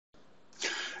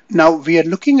Now we are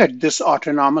looking at this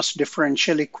autonomous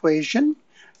differential equation.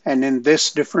 And in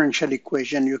this differential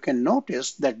equation, you can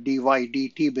notice that dy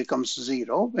dt becomes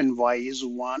 0 when y is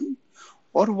 1,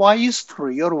 or y is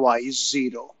 3, or y is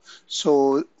 0.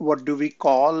 So what do we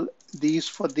call these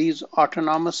for these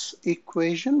autonomous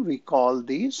equation? We call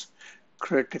these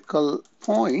critical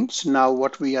points. Now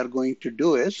what we are going to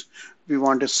do is we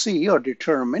want to see or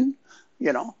determine,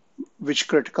 which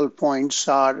critical points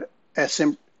are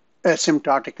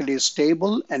asymptotically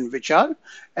stable and which are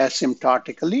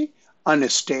asymptotically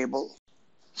unstable.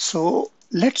 So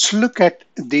let's look at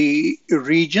the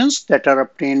regions that are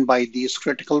obtained by these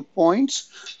critical points.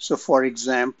 So for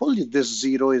example, this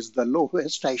 0 is the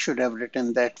lowest. I should have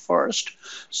written that first.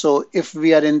 So if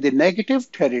we are in the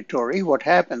negative territory, what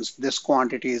happens? This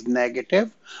quantity is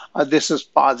negative. This is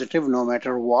positive no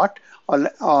matter what,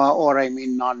 or I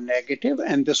mean non-negative,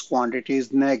 and this quantity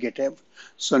is negative.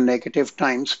 So negative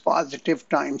times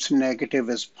negative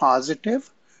is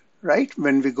positive, right?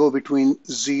 When we go between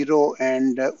 0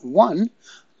 and 1,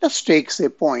 let's take say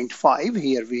 0.5.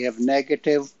 Here we have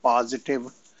negative,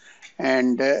 positive,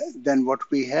 and then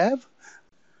what we have.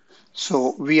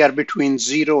 So we are between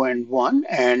 0 and 1,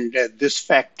 and this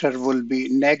factor will be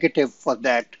negative for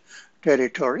that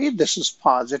territory. This is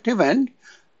positive, and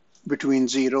between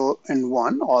 0 and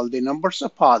 1, all the numbers are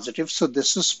positive. So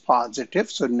this is positive.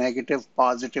 So negative,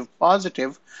 positive,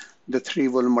 positive. The 3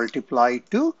 will multiply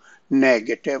to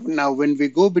negative. Now, when we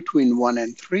go between 1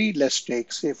 and 3, let's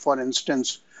take, say, for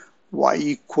instance, y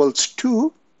equals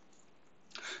 2.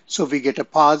 So we get a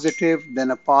positive, then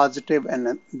a positive,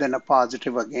 and then a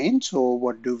positive again. So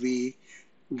what do we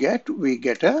get? We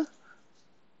get a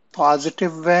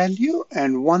positive value.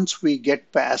 And once we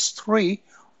get past 3,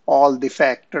 all the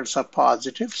factors are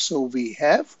positive. So we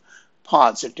have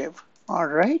positive. All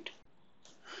right.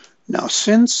 Now,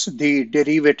 since the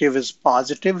derivative is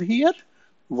positive here,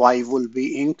 y will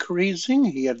be increasing.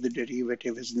 Here the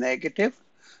derivative is negative,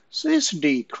 so it's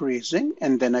decreasing,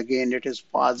 and then again it is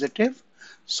positive.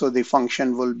 So the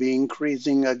function will be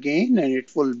increasing again, and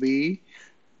it will be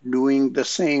doing the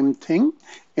same thing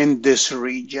in this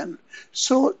region.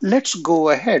 So let's go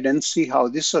ahead and see how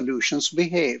the solutions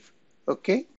behave.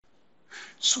 Okay.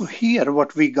 So here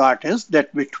what we got is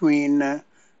that between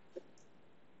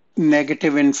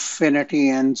negative infinity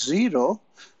and 0,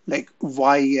 like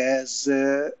y as,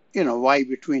 y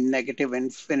between negative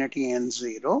infinity and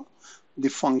 0, the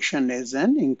function is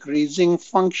an increasing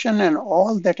function, and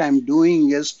all that I'm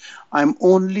doing is I'm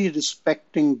only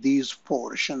respecting these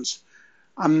portions.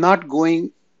 I'm not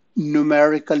going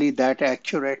numerically that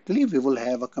accurately. We will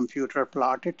have a computer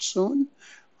plot it soon.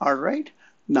 All right.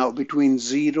 Now between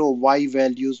 0, y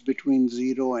values between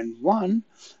 0 and 1,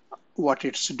 what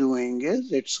it's doing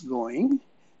is it's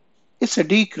a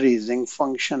decreasing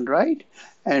function, right?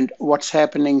 And what's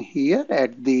happening here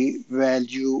at the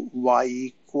value y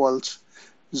equals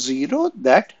 0,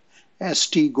 that as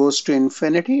t goes to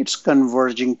infinity, it's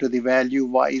converging to the value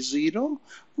y0,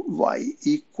 y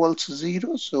equals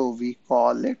 0. So we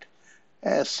call it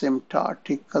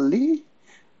asymptotically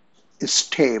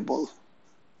stable.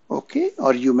 Okay,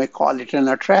 or you may call it an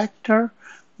attractor.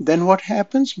 Then what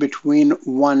happens between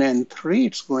 1 and 3?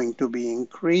 It's going to be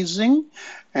increasing,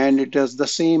 and it does the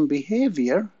same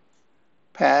behavior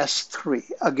past 3.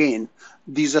 Again,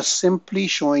 these are simply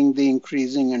showing the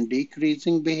increasing and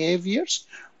decreasing behaviors.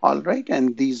 All right,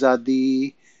 and these are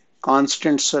the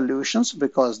constant solutions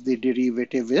because the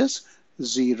derivative is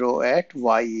 0 at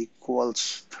y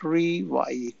equals 3,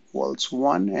 y equals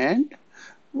 1, and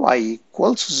y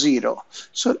equals 0.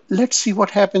 So let's see what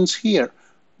happens here.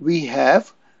 We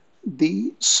have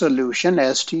the solution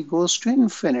as t goes to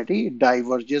infinity, it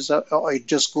diverges, or it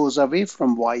just goes away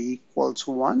from y equals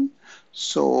 1.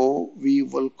 So we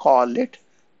will call it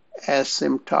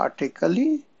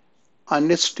asymptotically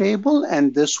unstable.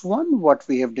 And this one, what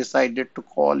we have decided to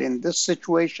call in this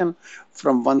situation,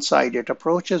 from one side it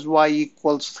approaches y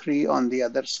equals 3, on the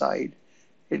other side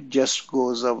it just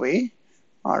goes away.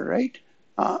 All right.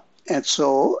 And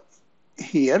so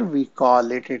here we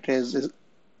call it is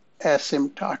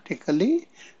asymptotically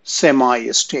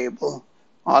semi-stable.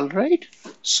 All right.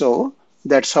 So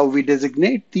that's how we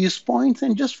designate these points.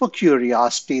 And just for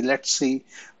curiosity, let's see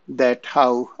that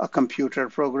how a computer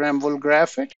program will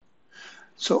graph it.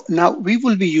 So now we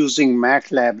will be using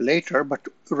MATLAB later, but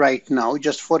right now,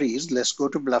 just for ease, let's go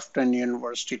to Bluffton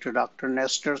University to Dr.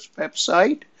 Nestor's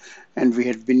website, and we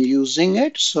had been using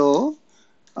it. So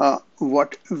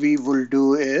what we will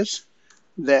do is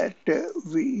that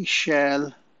we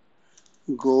shall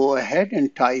go ahead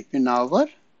and type in our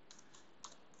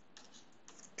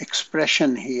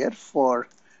expression here for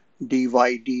dy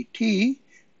dt,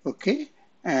 Okay,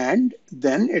 and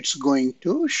then it's going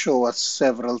to show us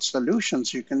several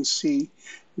solutions. You can see,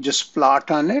 just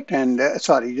plot on it and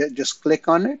just click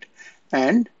on it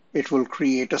and it will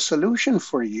create a solution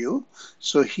for you.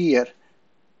 So here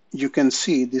you can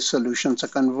see the solutions are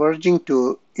converging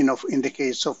to, in the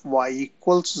case of y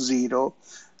equals 0,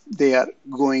 they are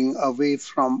going away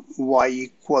from y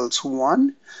equals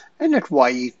 1, and at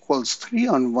y equals 3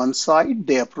 on one side,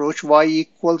 they approach y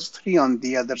equals 3 on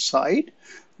the other side.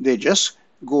 They just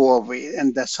go away,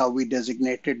 and that's how we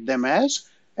designated them as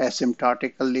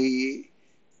asymptotically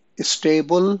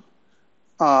stable,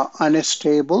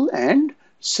 unstable, and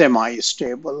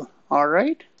semi-stable. All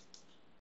right.